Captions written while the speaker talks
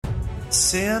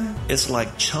Sin is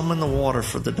like chumming the water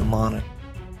for the demonic.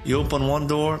 You open one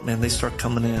door, man, they start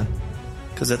coming in.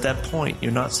 Because at that point,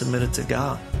 you're not submitted to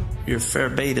God. You're fair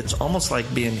bait. It's almost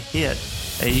like being hit.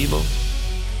 Hey, evil,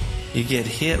 you get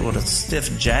hit with a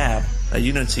stiff jab that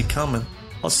you didn't see coming.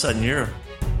 All of a sudden, you're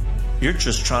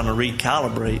just trying to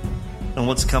recalibrate. And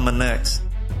what's coming next?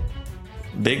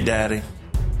 Big Daddy,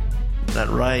 that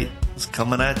right is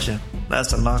coming at you.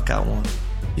 That's a knockout one.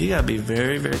 You got to be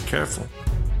very, very careful.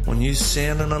 When you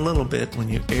sin in a little bit, when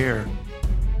you err,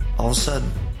 all of a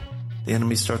sudden, the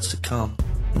enemy starts to come.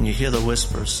 When you hear the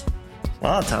whispers, a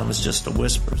lot of times it's just the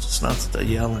whispers. It's not the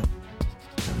yelling.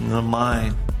 In the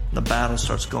mind, the battle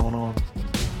starts going on.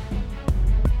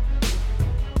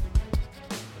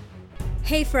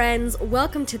 Hey friends,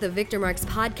 welcome to the Victor Marks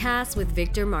podcast with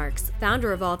Victor Marks,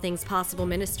 founder of All Things Possible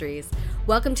Ministries.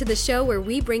 Welcome to the show where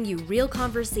we bring you real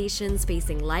conversations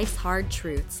facing life's hard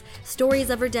truths, stories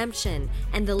of redemption,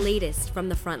 and the latest from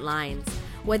the front lines.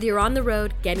 Whether you're on the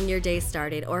road, getting your day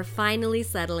started, or finally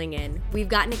settling in, we've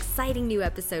got an exciting new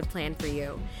episode planned for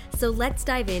you. So let's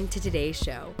dive into today's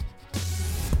show.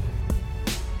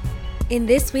 In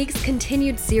this week's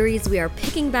continued series, we are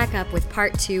picking back up with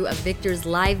part 2 of Victor's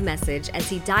live message as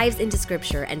he dives into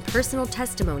scripture and personal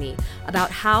testimony about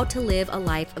how to live a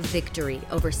life of victory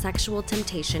over sexual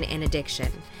temptation and addiction.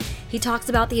 He talks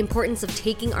about the importance of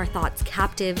taking our thoughts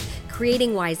captive,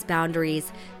 creating wise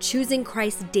boundaries, choosing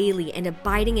Christ daily, and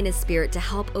abiding in His Spirit to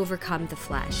help overcome the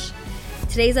flesh.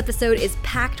 Today's episode is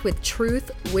packed with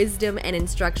truth, wisdom, and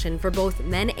instruction for both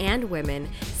men and women,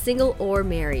 single or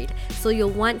married, so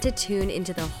you'll want to tune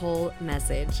into the whole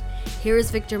message. Here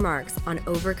is Victor Marks on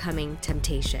overcoming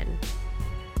temptation.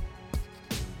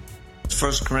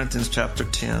 1 Corinthians chapter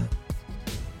 10,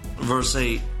 verse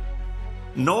 8.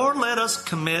 Nor let us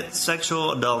commit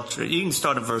sexual adultery. You can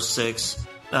start at verse 6.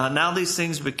 Now these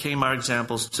things became our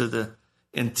examples to the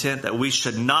intent that we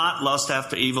should not lust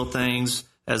after evil things,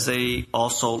 as they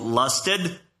also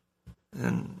lusted,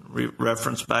 and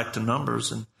reference back to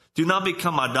Numbers. And do not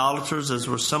become idolaters, as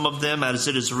were some of them, as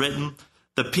it is written,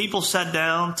 the people sat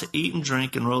down to eat and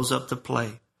drink and rose up to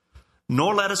play.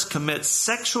 Nor let us commit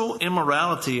sexual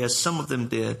immorality, as some of them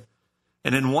did.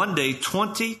 And in one day,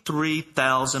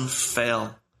 23,000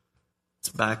 fell. It's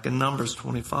back in Numbers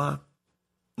 25.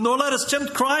 Nor let us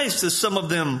tempt Christ, as some of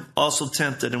them also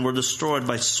tempted and were destroyed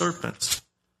by serpents.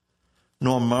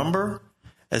 Nor murmur,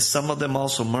 as some of them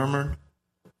also murmured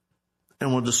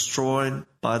and were destroyed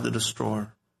by the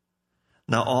destroyer.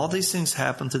 Now all these things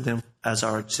happened to them as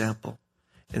our example,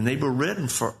 and they were written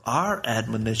for our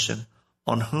admonition,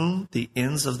 on whom the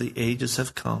ends of the ages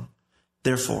have come.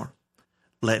 Therefore,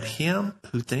 let him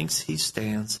who thinks he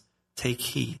stands take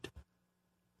heed,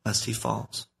 lest he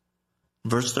falls.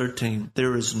 Verse 13,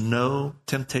 there is no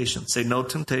temptation. Say no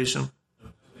temptation. No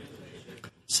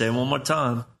temptation. Say it one more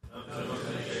time.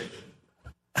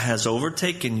 Has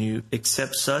overtaken you,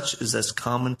 except such as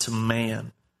common to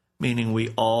man, meaning we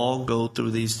all go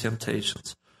through these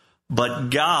temptations. But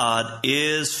God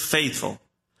is faithful,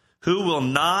 who will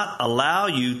not allow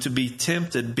you to be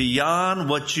tempted beyond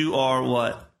what you are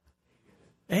what?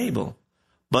 Able.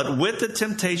 But with the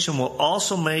temptation will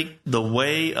also make the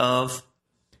way of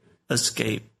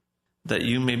escape, that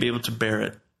you may be able to bear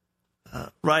it.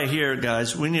 Right here,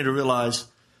 guys, we need to realize,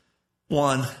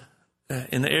 one,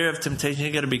 in the area of temptation,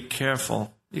 you got to be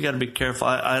careful. You got to be careful.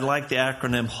 I like the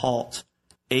acronym HALT.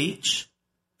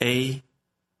 H-A-L-T.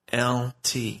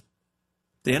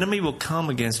 The enemy will come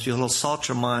against you. He'll assault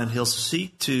your mind. He'll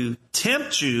seek to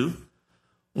tempt you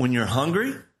when you're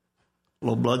hungry.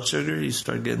 Low blood sugar, you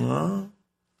start getting low.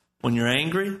 When you're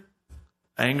angry,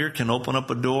 anger can open up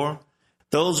a door.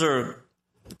 Those are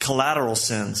collateral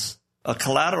sins. A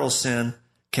collateral sin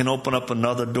can open up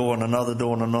another door and another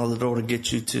door and another door to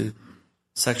get you to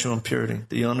sexual impurity.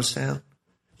 Do you understand?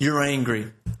 You're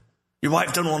angry. Your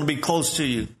wife doesn't want to be close to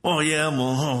you. Oh, yeah,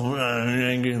 well, you're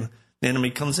angry. The enemy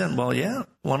comes in. Well, yeah,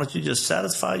 why don't you just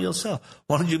satisfy yourself?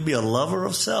 Why don't you be a lover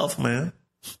of self, man?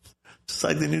 Just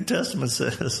like the New Testament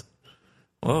says.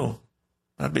 Whoa,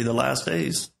 that'd be the last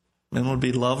days. Men would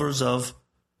be lovers of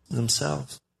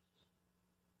themselves.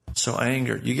 So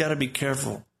anger, you got to be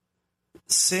careful.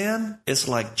 Sin is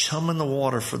like chumming the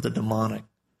water for the demonic.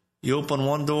 You open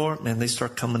one door, man, they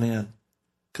start coming in.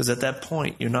 Because at that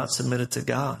point, you're not submitted to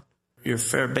God. You're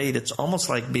fair bait. It's almost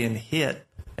like being hit.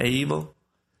 Hey, evil,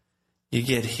 you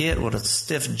get hit with a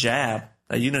stiff jab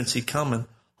that you didn't see coming.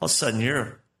 All of a sudden,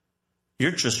 you're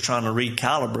just trying to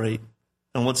recalibrate.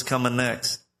 And what's coming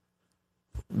next?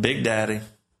 Big Daddy,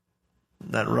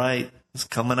 that right is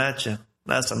coming at you.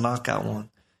 That's a knockout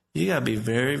one. You got to be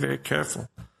very, very careful.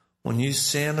 When you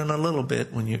sin in a little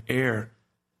bit, when you err,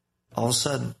 all of a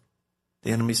sudden,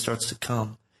 the enemy starts to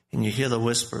come, and you hear the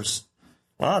whispers.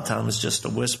 A lot of times it's just the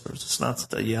whispers. It's not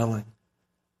the yelling.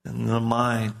 And the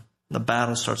mind, the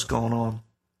battle starts going on.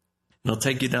 And it'll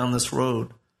take you down this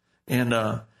road. And,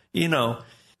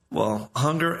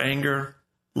 hunger, anger,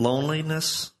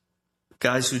 loneliness,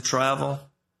 guys who travel,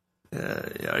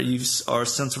 or a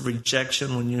sense of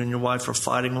rejection when you and your wife are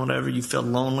fighting, whatever, you feel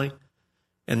lonely.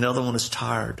 And the other one is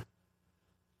tired.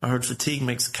 I heard fatigue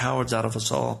makes cowards out of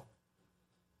us all.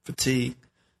 Fatigue.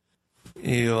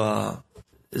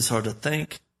 It's hard to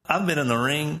think. I've been in the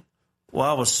ring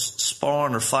while I was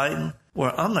sparring or fighting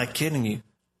where I'm not kidding you.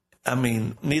 I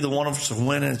mean, neither one of us are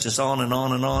winning. It's just on and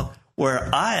on and on. Where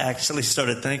I actually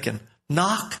started thinking,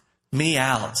 knock me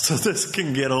out so this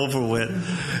can get over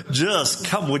with. Just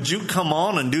come. Would you come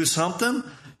on and do something?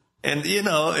 And,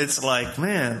 it's like,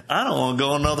 man, I don't want to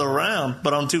go another round,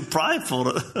 but I'm too prideful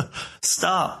to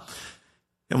stop.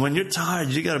 And when you're tired,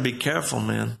 you got to be careful,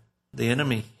 man. The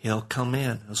enemy, he'll come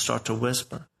in. He'll start to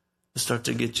whisper. He'll start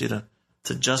to get you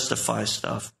to justify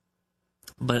stuff.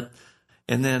 And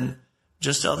then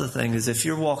just the other thing is if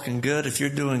you're walking good, if you're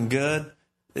doing good,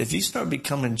 if you start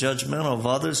becoming judgmental of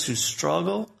others who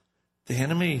struggle, the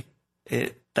enemy,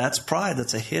 that's pride.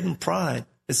 That's a hidden pride.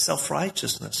 It's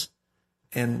self-righteousness.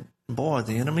 And boy,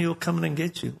 the enemy will come in and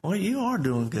get you. Well, you are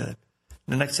doing good. And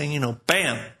the next thing you know,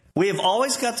 bam. We have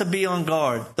always got to be on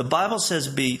guard. The Bible says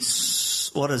be,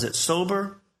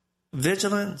 sober,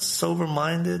 vigilant,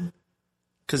 sober-minded.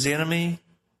 Because the enemy,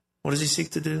 what does he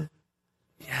seek to do?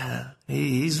 Yeah,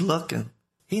 he's looking.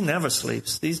 He never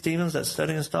sleeps. These demons that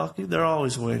study and stalk you, they're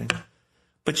always waiting.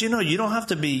 But you don't have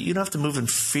to move in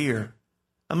fear.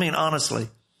 I mean, honestly,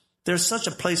 there's such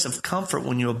a place of comfort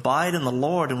when you abide in the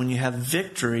Lord and when you have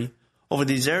victory over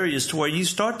these areas to where you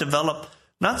start to develop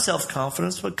not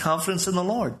self-confidence, but confidence in the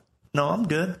Lord. No, I'm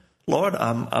good. Lord,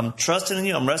 I'm trusting in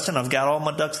you. I'm resting. I've got all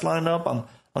my ducks lined up.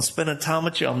 I'm spending time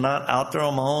with you. I'm not out there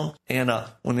on my own. And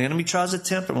when the enemy tries to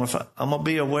tempt, I'm going to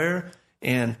be aware.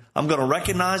 And I'm going to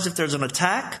recognize if there's an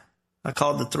attack. I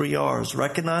call it the 3 R's.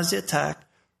 Recognize the attack,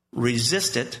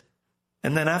 resist it,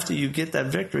 and then after you get that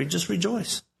victory, just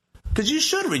rejoice. Because you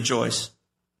should rejoice.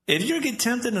 If you get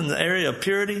tempted in the area of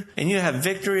purity and you have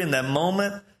victory in that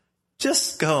moment,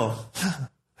 just go,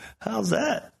 how's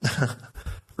that?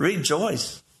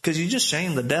 Rejoice. Because you just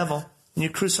shamed the devil and you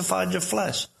crucified your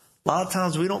flesh. A lot of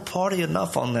times we don't party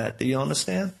enough on that. Do you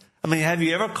understand? I mean, have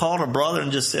you ever called a brother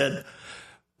and just said,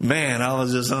 man, I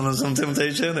was just under some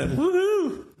temptation and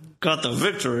woohoo, got the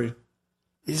victory.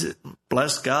 He said,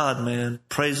 bless God, man.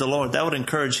 Praise the Lord. That would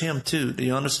encourage him too. Do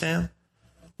you understand?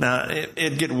 Now,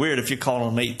 it'd get weird if you call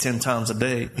him 8-10 times a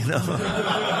day,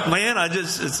 Man,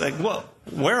 it's like, well,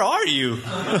 where are you?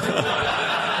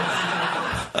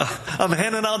 I'm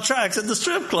handing out tracts at the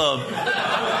strip club.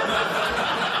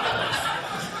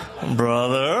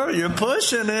 Brother, you're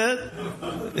pushing it.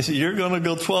 You're going to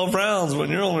go 12 rounds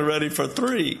when you're only ready for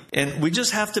 3. And we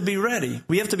just have to be ready.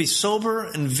 We have to be sober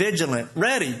and vigilant.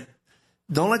 Ready.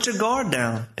 Don't let your guard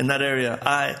down in that area.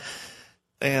 I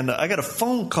got a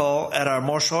phone call at our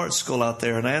martial arts school out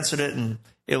there, and I answered it, and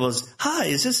it was, hi,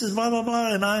 is blah, blah,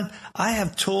 blah, and I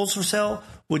have tools for sale.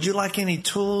 Would you like any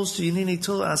tools? Do you need any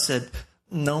tools? I said,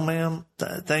 no, ma'am.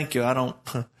 Thank you. I don't...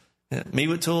 Me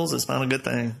with tools, it's not a good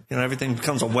thing. Everything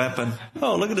becomes a weapon.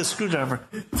 Oh, look at this screwdriver.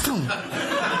 Yeah.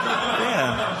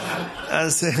 I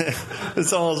said,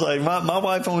 it's almost like my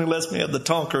wife only lets me have the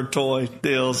Tonker toy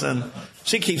deals, and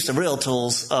she keeps the real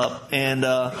tools up. And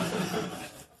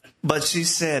but she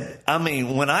said,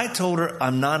 when I told her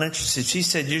I'm not interested, she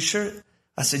said, you sure?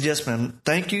 I said, yes, ma'am.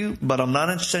 Thank you, but I'm not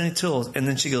interested in any tools. And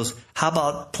then she goes, how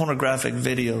about pornographic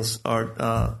videos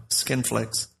or skin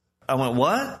flicks? I went,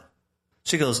 what?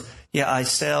 She goes, yeah, I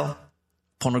sell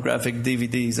pornographic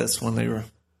DVDs. That's when they were,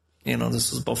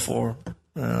 this was before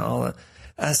all that.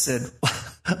 I said,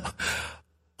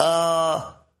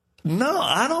 no,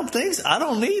 I don't think so. I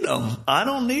don't need them. I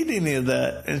don't need any of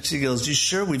that. And she goes, you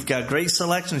sure? We've got great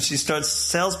selection. She starts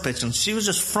sales pitching. She was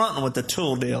just fronting with the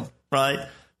tool deal, right,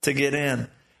 to get in.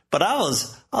 But I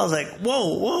was like,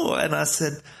 whoa. And I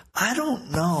said, I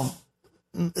don't know.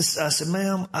 I said,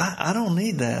 ma'am, I don't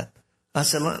need that. I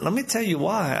said, let me tell you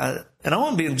why. I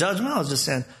wasn't being judgmental. I was just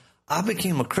saying, I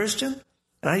became a Christian,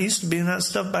 and I used to be in that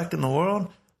stuff back in the world.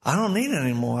 I don't need it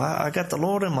anymore. I got the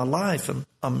Lord in my life, and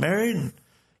I'm married.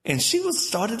 And she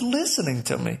started listening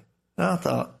to me. And I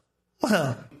thought,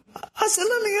 well, I said,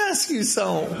 let me ask you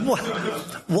something.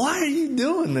 Why are you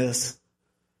doing this?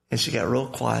 And she got real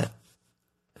quiet.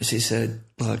 And she said,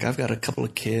 look, I've got a couple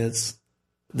of kids.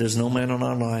 There's no man in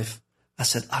our life. I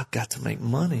said, I've got to make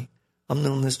money. I'm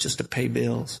doing this just to pay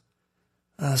bills.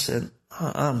 I said,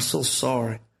 I'm so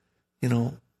sorry.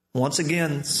 once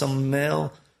again, some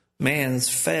male man has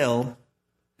failed.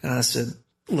 And I said,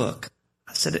 look,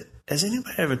 has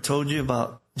anybody ever told you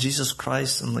about Jesus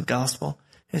Christ and the gospel?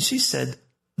 And she said,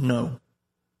 no.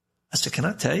 I said, can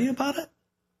I tell you about it?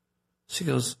 She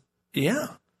goes, yeah.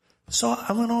 So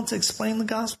I went on to explain the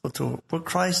gospel to her, what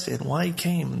Christ did, why he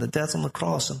came, and the death on the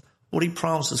cross, and what he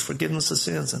promises, forgiveness of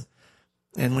sins.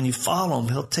 And when you follow him,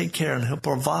 he'll take care and he'll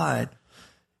provide.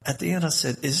 At the end, I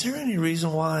said, is there any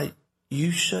reason why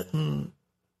you shouldn't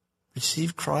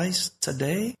receive Christ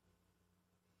today?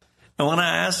 And when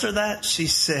I asked her that, she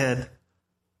said,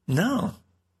 no.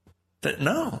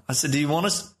 No. I said, do you want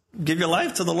to give your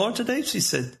life to the Lord today? She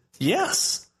said,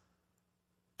 yes.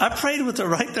 I prayed with her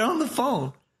right there on the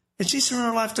phone. And she surrendered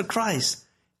her life to Christ.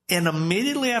 And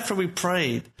immediately after we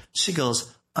prayed, she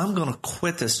goes, I'm going to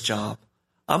quit this job.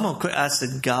 I'm going to quit. I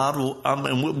said, God,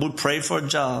 and we prayed for a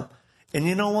job. And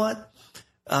you know what?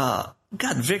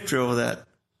 Got victory over that.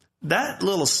 That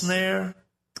little snare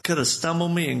could have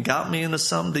stumbled me and got me into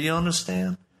something. Do you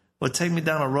understand? Would take me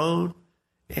down a road.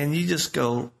 And you just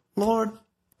go, Lord,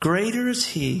 greater is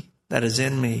he that is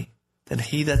in me than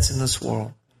he that's in this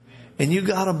world. And you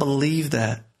got to believe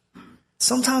that.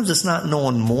 Sometimes it's not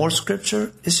knowing more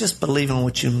scripture. It's just believing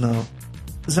what you know.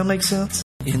 Does that make sense?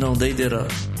 They did an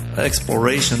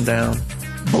exploration down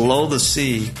below the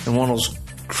sea in one of those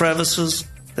crevices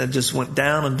that just went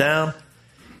down and down.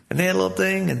 And they had a little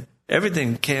thing, and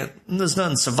everything there's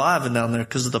nothing surviving down there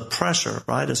because of the pressure,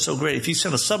 right? It's so great. If you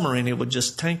sent a submarine, it would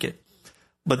just tank it.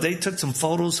 But they took some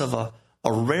photos of a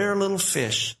rare little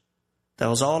fish that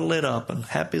was all lit up and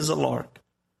happy as a lark.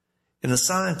 And the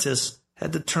scientists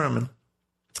had determined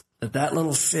that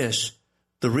little fish,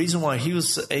 the reason why he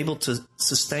was able to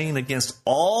sustain against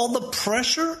all the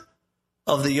pressure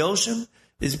of the ocean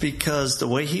is because the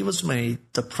way he was made,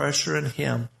 the pressure in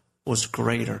him was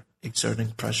greater, exerting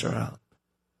pressure out.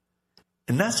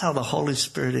 And that's how the Holy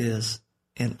Spirit is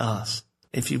in us,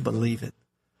 if you believe it.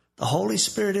 The Holy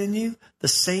Spirit in you, the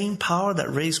same power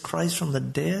that raised Christ from the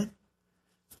dead,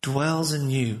 dwells in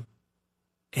you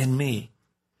and me.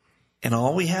 And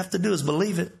all we have to do is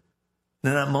believe it. In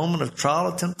that moment of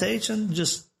trial or temptation,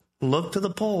 just look to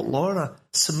the pole. Lord, I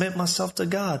submit myself to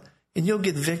God, and you'll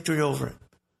get victory over it.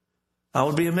 I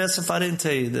would be amiss if I didn't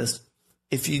tell you this.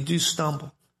 If you do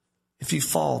stumble, if you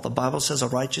fall, the Bible says a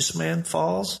righteous man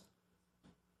falls.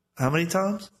 How many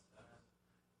times?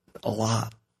 A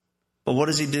lot. But what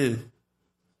does he do?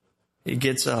 He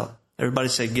gets up. Everybody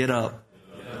say, get up.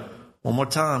 Get up. One more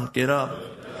time, get up.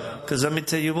 Because let me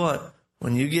tell you what,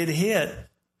 when you get hit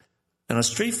in a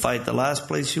street fight, the last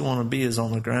place you want to be is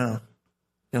on the ground.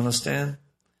 You understand?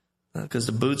 Because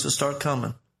the boots will start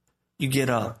coming. You get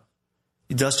up.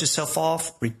 You dust yourself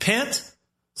off. Repent.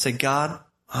 Say, God,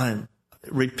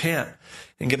 repent.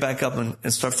 And get back up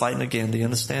and start fighting again. Do you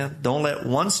understand? Don't let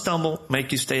one stumble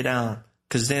make you stay down.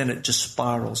 Because then it just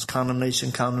spirals.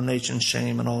 Condemnation,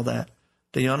 shame, and all that.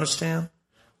 Do you understand?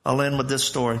 I'll end with this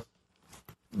story.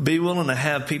 Be willing to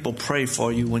have people pray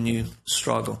for you when you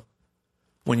struggle.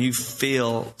 When you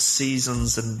feel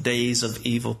seasons and days of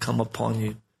evil come upon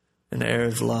you in the area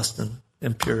of lust and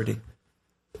impurity.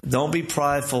 Don't be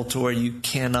prideful to where you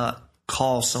cannot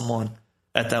call someone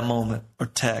at that moment or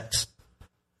text.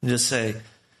 Just say,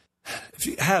 if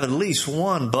you have at least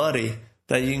one buddy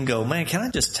that you can go, man, can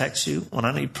I just text you when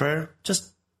I need prayer?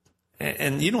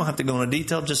 And you don't have to go into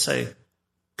detail. Just say,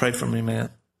 pray for me,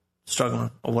 man, struggling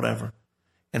or whatever.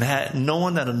 And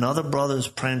knowing that another brother is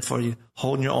praying for you,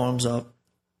 holding your arms up.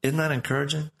 Isn't that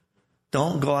encouraging?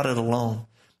 Don't go at it alone.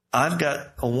 I've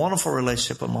got a wonderful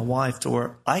relationship with my wife to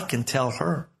where I can tell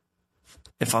her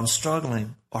if I'm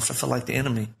struggling or if I feel like the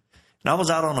enemy. And I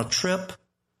was out on a trip.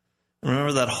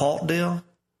 Remember that halt deal?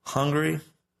 Hungry.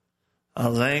 I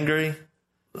was angry.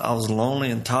 I was lonely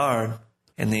and tired.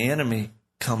 And the enemy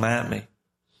come at me.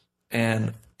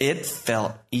 And it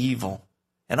felt evil.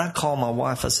 And I called my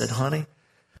wife. I said, honey,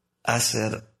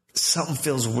 something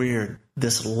feels weird.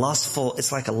 This lustful,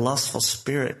 it's like a lustful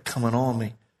spirit coming on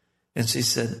me. And she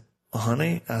said, well,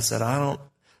 honey, I said,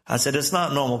 it's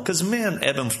not normal. Because men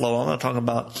ebb and flow. I'm not talking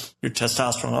about your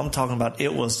testosterone. I'm talking about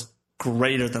it was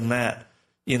greater than that.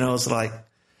 It's like,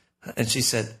 and she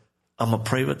said, I'm going to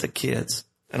pray with the kids.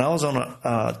 And I was on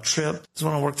a trip. This is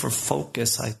when I worked for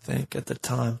Focus, I think, at the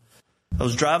time. I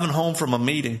was driving home from a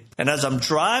meeting. And as I'm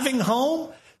driving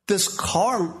home, this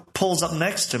car pulls up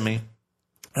next to me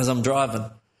as I'm driving.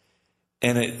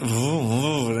 And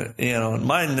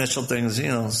my initial thing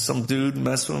is, some dude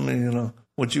messing with me,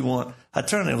 what you want. I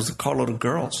turned, it was a carload of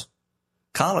girls,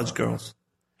 college girls.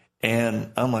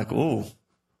 And I'm like, ooh,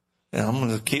 I'm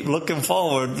going to keep looking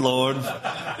forward, Lord.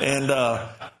 And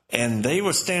And they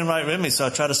were staying right with me, so I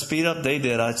tried to speed up. They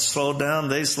did. I slowed down.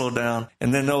 They slowed down.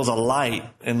 And then there was a light,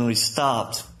 and we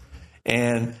stopped.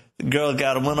 And the girl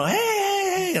got a window. Hey,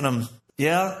 hey, hey. And I'm,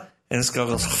 yeah. And this girl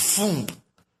goes, boom.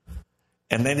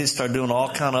 And then he started doing all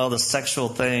kind of other sexual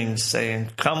things,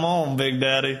 saying, come on, Big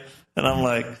Daddy. And I'm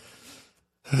like,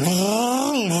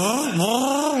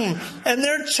 and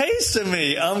they're chasing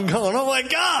me. I'm going, oh my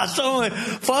gosh.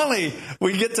 Finally,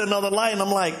 we get to another light, and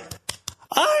I'm like,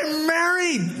 I'm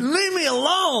married. Leave me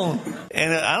alone.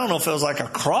 And I don't know if it was like a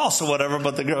cross or whatever,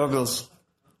 but the girl goes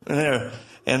there.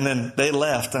 And then they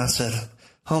left. I said,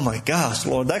 oh my gosh,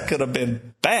 Lord, that could have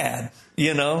been bad.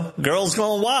 You know, girls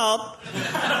going wild.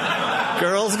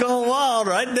 Girls going wild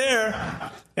right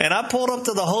there. And I pulled up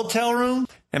to the hotel room,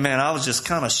 and man, I was just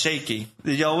kind of shaky.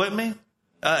 Did y'all with me?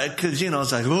 Cause you know,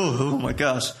 it's like, oh my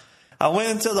gosh. I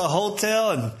went into the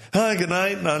hotel and, hi, good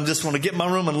night. And I just want to get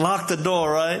my room and lock the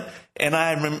door, right? And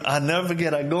I never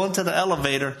forget, I go into the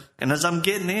elevator, and as I'm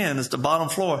getting in, it's the bottom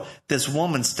floor, this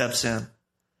woman steps in.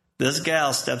 This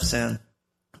gal steps in,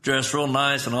 dressed real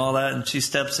nice and all that, and she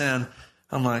steps in.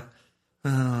 I'm like,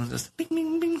 just bing,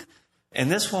 bing, bing.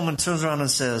 And this woman turns around and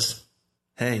says,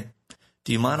 hey,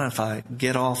 do you mind if I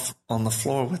get off on the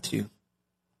floor with you?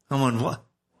 I'm going, what?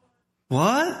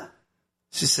 What?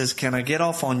 She says, can I get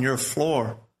off on your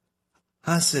floor?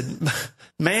 I said,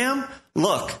 ma'am,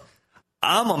 look,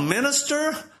 I'm a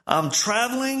minister. I'm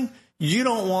traveling. You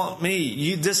don't want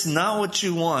me. This is not what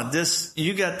you want.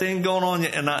 You got things going on.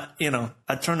 And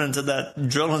I turn into that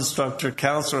drill instructor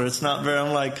counselor. It's not very,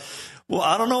 I'm like, well,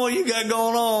 I don't know what you got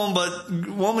going on, but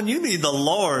woman, you need the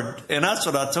Lord. And that's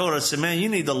what I told her. I said, man, you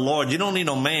need the Lord. You don't need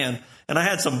no man. And I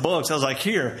had some books. I was like,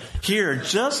 here,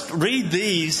 just read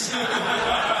these.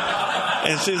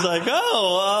 And she's like, and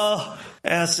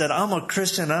I said, I'm a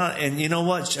Christian. And you know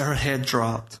what? Her head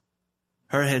dropped.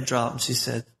 And she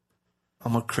said,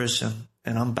 I'm a Christian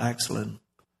and I'm backslidden.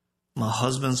 My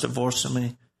husband's divorcing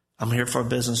me. I'm here for a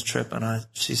business trip. And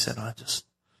she said,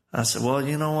 I said, well,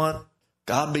 you know what?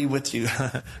 God be with you.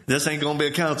 This ain't going to be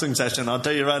a counseling session. I'll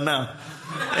tell you right now.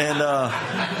 And,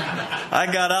 I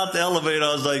got out the elevator.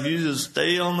 I was like, you just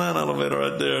stay on that elevator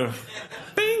right there.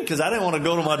 Bing. Because I didn't want to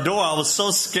go to my door. I was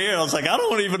so scared. I was like, I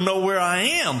don't even know where I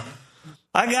am.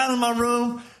 I got in my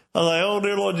room. I was like, oh,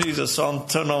 dear Lord Jesus. So I'm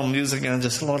turning on music and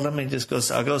just, Lord, let me just go.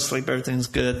 I'll go to sleep. Everything's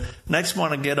good. Next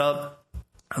morning, I get up.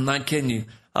 I'm not kidding you.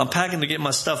 I'm packing to get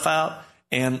my stuff out.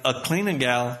 And a cleaning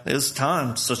gal, it's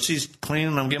time. So she's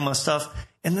cleaning. I'm getting my stuff.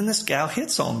 And then this gal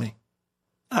hits on me.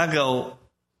 I go,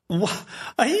 what?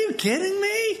 Are you kidding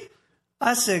me?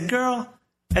 I said, girl,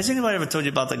 has anybody ever told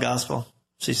you about the gospel?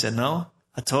 She said, no.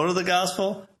 I told her the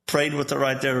gospel, prayed with her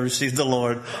right there to receive the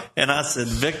Lord. And I said,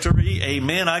 victory,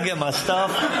 amen. I get my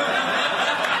stuff.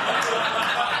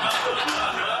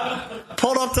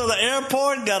 Pulled up to the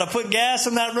airport, got to put gas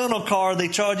in that rental car. They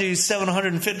charge you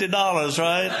 $750,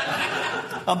 right?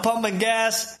 I'm pumping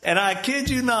gas, and I kid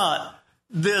you not,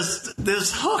 this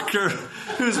hooker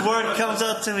whose word comes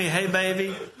up to me, hey,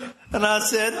 baby. And I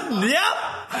said, yep.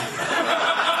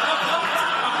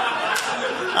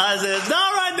 I said, it's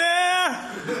not right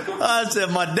there. I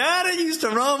said, my daddy used to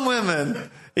run women.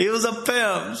 He was a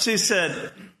pimp. She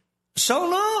said, so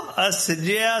no? I said,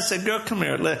 yeah. I said, girl, come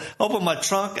here. Open my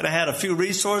trunk, and I had a few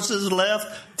resources left,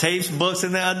 tapes, books,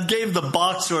 and then I gave the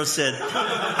box to her. I said,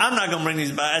 I'm not going to bring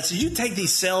these back. I said, you take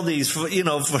these, sell these for,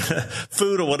 for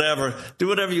food or whatever. Do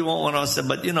whatever you want. I said,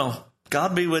 but,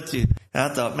 God be with you. And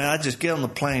I thought, man, I just get on the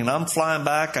plane. I'm flying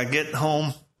back. I get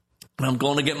home. And I'm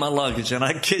going to get my luggage. And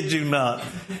I kid you not,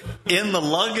 in the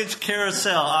luggage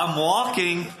carousel, I'm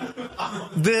walking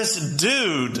this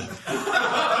dude.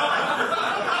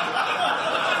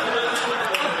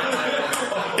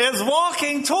 Is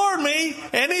walking toward me,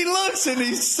 and he looks, and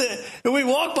and we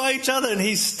walk by each other, and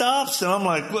he stops, and I'm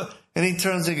like, what? And he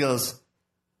turns and goes,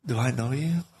 do I know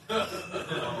you?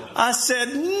 I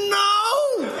said, no,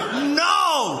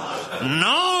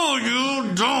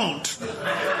 you don't.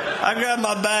 I grabbed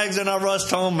my bags and I rushed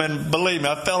home, and believe me,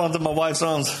 I fell into my wife's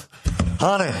arms.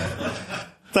 Honey,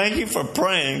 thank you for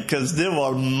praying, because there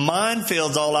were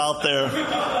minefields all out there.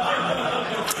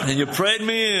 And you prayed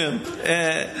me in.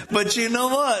 But you know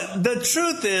what? The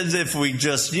truth is, if we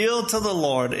just yield to the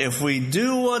Lord, if we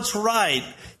do what's right,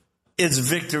 it's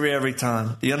victory every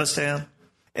time. Do you understand?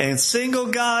 And single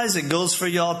guys, it goes for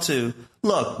y'all too.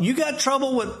 Look, you got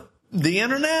trouble with the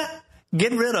internet?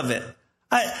 Get rid of it.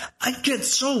 I get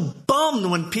so bummed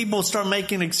when people start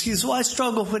making excuses. Well, I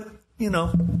struggle with,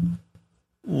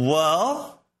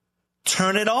 Well,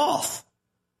 turn it off.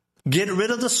 Get rid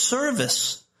of the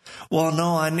service. Well,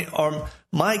 no, or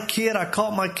I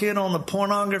caught my kid on the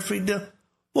pornography deal.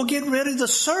 Well, get rid of the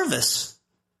service.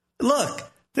 Look,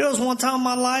 there was one time in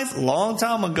my life, a long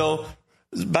time ago,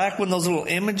 back when those little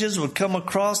images would come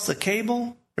across the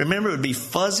cable. Remember, it would be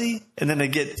fuzzy, and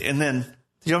then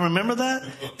y'all remember that?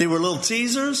 They were little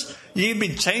teasers. You'd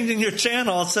be changing your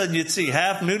channel, all of a sudden you'd see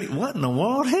half nudity. What in the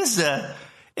world is that?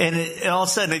 And all of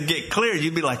a sudden it'd get clear.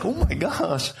 You'd be like, oh my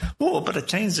gosh, whoa, I better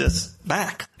change this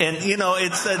back. And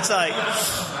it's like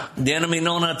the enemy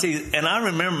knowing how to. And I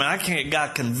remember I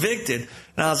got convicted,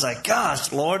 and I was like,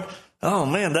 gosh, Lord, oh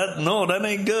man, that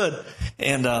ain't good.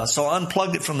 And so I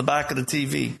unplugged it from the back of the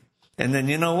TV. And then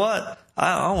you know what?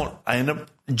 I end up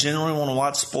generally want to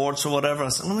watch sports or whatever. I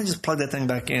said, let me just plug that thing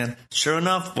back in. Sure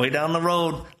enough, way down the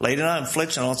road, late at night,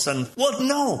 affliction, all of a sudden, well,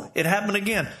 no, it happened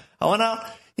again. I went out.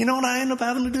 You know what I ended up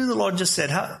having to do? The Lord just said,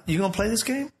 you going to play this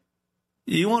game?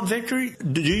 You want victory?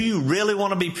 Do you really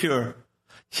want to be pure?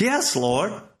 Yes,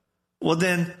 Lord. Well,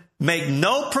 then make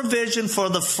no provision for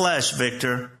the flesh,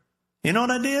 Victor. You know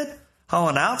what I did? I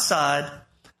went outside.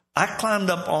 I climbed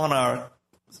up on our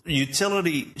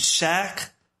utility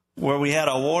shack where we had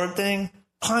our water thing,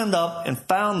 climbed up and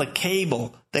found the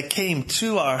cable that came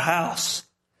to our house.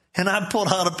 And I pulled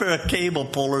out a pair of cable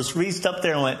pullers, reached up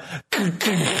there and went,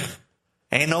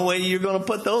 ain't no way you're going to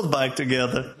put those back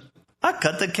together. I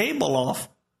cut the cable off.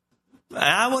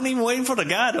 I wasn't even waiting for the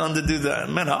guy to undo that.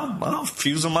 Man, I'll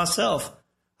fuse them myself.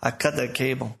 I cut that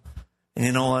cable. And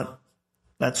you know what?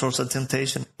 That source of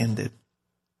temptation ended.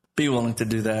 Be willing to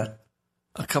do that.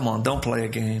 Oh, come on, don't play a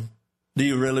game. Do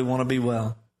you really want to be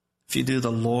well? If you do,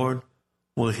 the Lord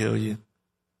will heal you,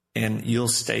 and you'll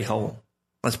stay whole.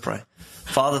 Let's pray.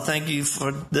 Father, thank you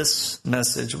for this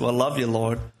message. Well, I love you,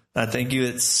 Lord. I thank you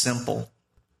it's simple.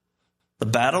 The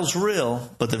battle's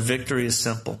real, but the victory is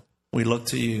simple. We look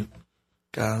to you,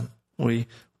 God. We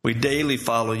daily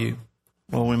follow you.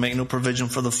 Lord, we make no provision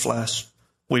for the flesh.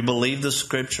 We believe the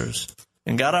scriptures.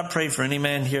 And God, I pray for any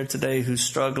man here today who's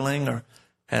struggling or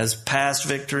has past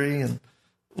victory and,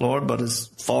 Lord, but has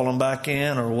fallen back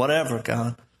in or whatever,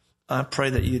 God. I pray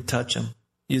that you'd touch him.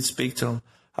 You'd speak to him.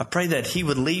 I pray that he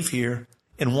would leave here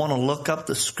and want to look up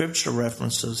the scripture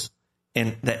references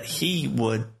and that he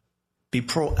would be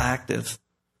proactive,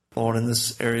 Lord, in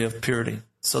this area of purity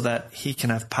so that he can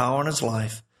have power in his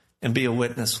life and be a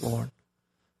witness, Lord.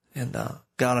 And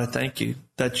God, I thank you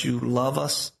that you love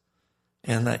us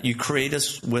and that you create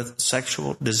us with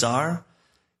sexual desire.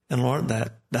 And Lord,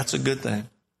 that's a good thing.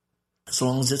 As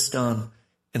long as it's done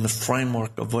in the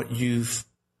framework of what you've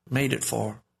made it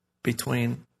for,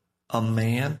 between a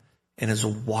man and his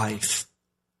wife.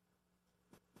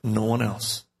 No one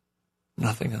else.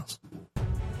 Nothing else.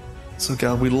 So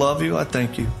God, we love you. I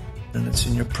thank you. And it's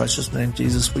in your precious name,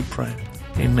 Jesus, we pray.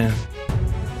 Amen.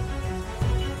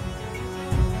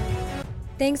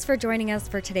 Thanks for joining us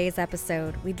for today's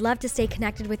episode. We'd love to stay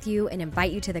connected with you and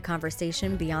invite you to the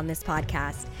conversation beyond this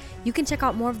podcast. You can check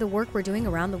out more of the work we're doing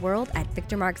around the world at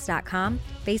victormarks.com,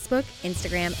 Facebook,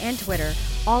 Instagram, and Twitter,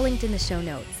 all linked in the show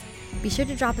notes. Be sure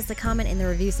to drop us a comment in the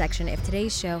review section if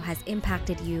today's show has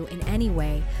impacted you in any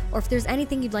way, or if there's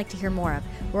anything you'd like to hear more of.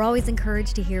 We're always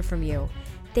encouraged to hear from you.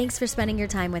 Thanks for spending your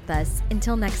time with us.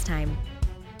 Until next time.